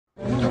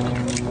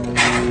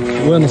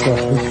وين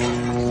صاحبي؟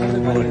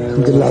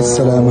 الحمد لله على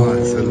السلامة. الله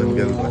يسلم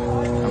قلبك.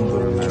 الحمد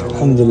لله.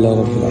 الحمد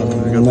لله رب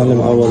العالمين. أنا اللي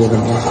معوض يا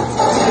بنات.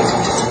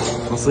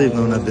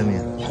 نصيبنا من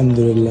الدنيا. الحمد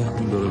لله.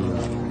 الحمد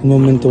لله.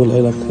 المهم أنت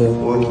والعيلة بخير.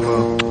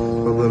 والله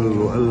فضل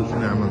وألف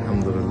نعمة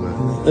الحمد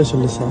لله. إيش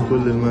اللي صار؟ كل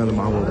المال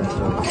معوض إن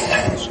شاء الله.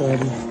 إن شاء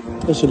الله.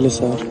 إيش اللي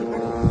صار؟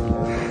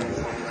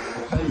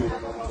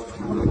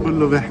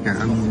 كله بيحكي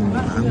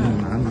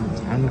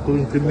عن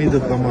كل كمية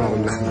الدمار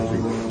اللي احنا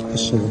فيه.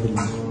 الشهادة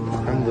بالله.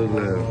 الحمد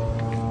لله.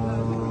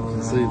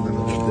 نصيبنا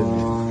من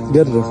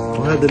الدنيا. قرب.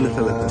 وهذا اللي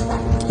فلتت.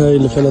 هاي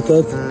اللي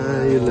فلتت؟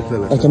 هاي اللي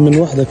فلتت. أكم من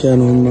وحدة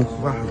كانوا هم؟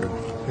 واحدة.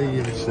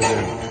 هي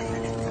الشباب.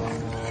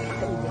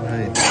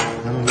 هاي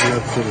الحمد لله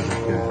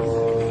بسرعة يعني.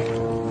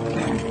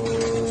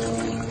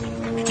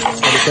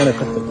 هذه كانت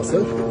تحت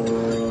القصر؟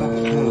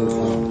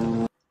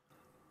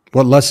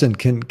 What lesson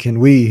can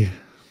we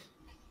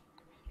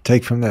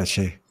take from that,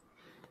 Shaykh?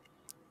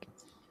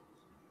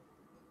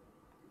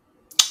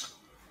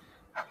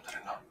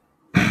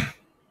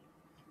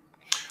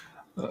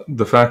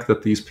 The fact that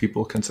these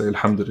people can say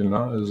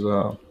Alhamdulillah is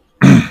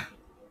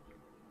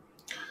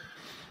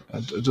I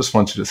just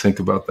want you to think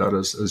about that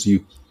as you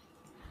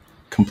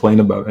complain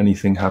about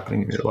anything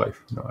happening in your life.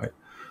 You know,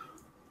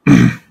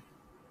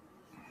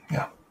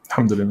 yeah,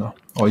 Alhamdulillah.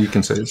 All you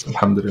can say is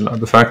Alhamdulillah.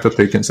 The fact that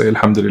they can say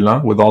Alhamdulillah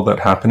with all that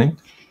happening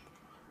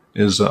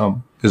is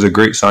a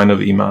great sign of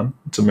Iman.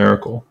 It's a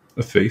miracle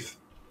of faith.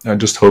 I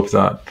just hope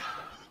that,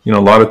 you know,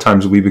 a lot of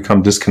times we become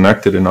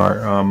disconnected in our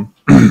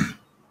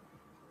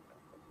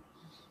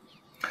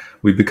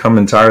we become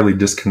entirely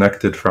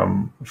disconnected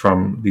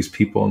from these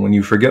people. And when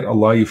you forget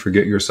Allah, you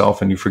forget yourself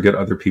and you forget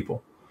other people.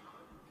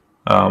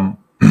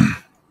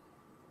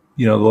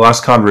 You know, the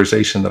last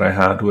conversation that I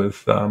had with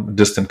a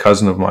distant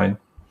cousin of mine,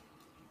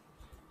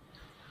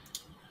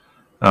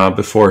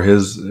 before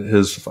his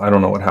I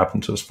don't know what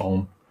happened to his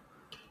phone.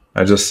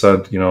 I just said,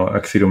 you know,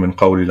 أكثر من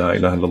قول لا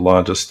إله إلا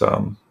الله, just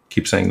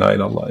keep saying La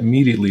ilaha illallah.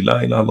 Immediately, La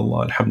ilaha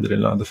illallah,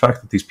 Alhamdulillah. The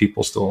fact that these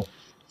people still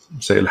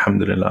say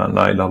Alhamdulillah and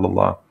La ilaha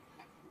illallah,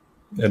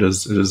 it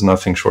is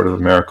nothing short of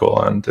a miracle,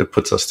 and it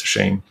puts us to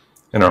shame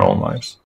in our own lives.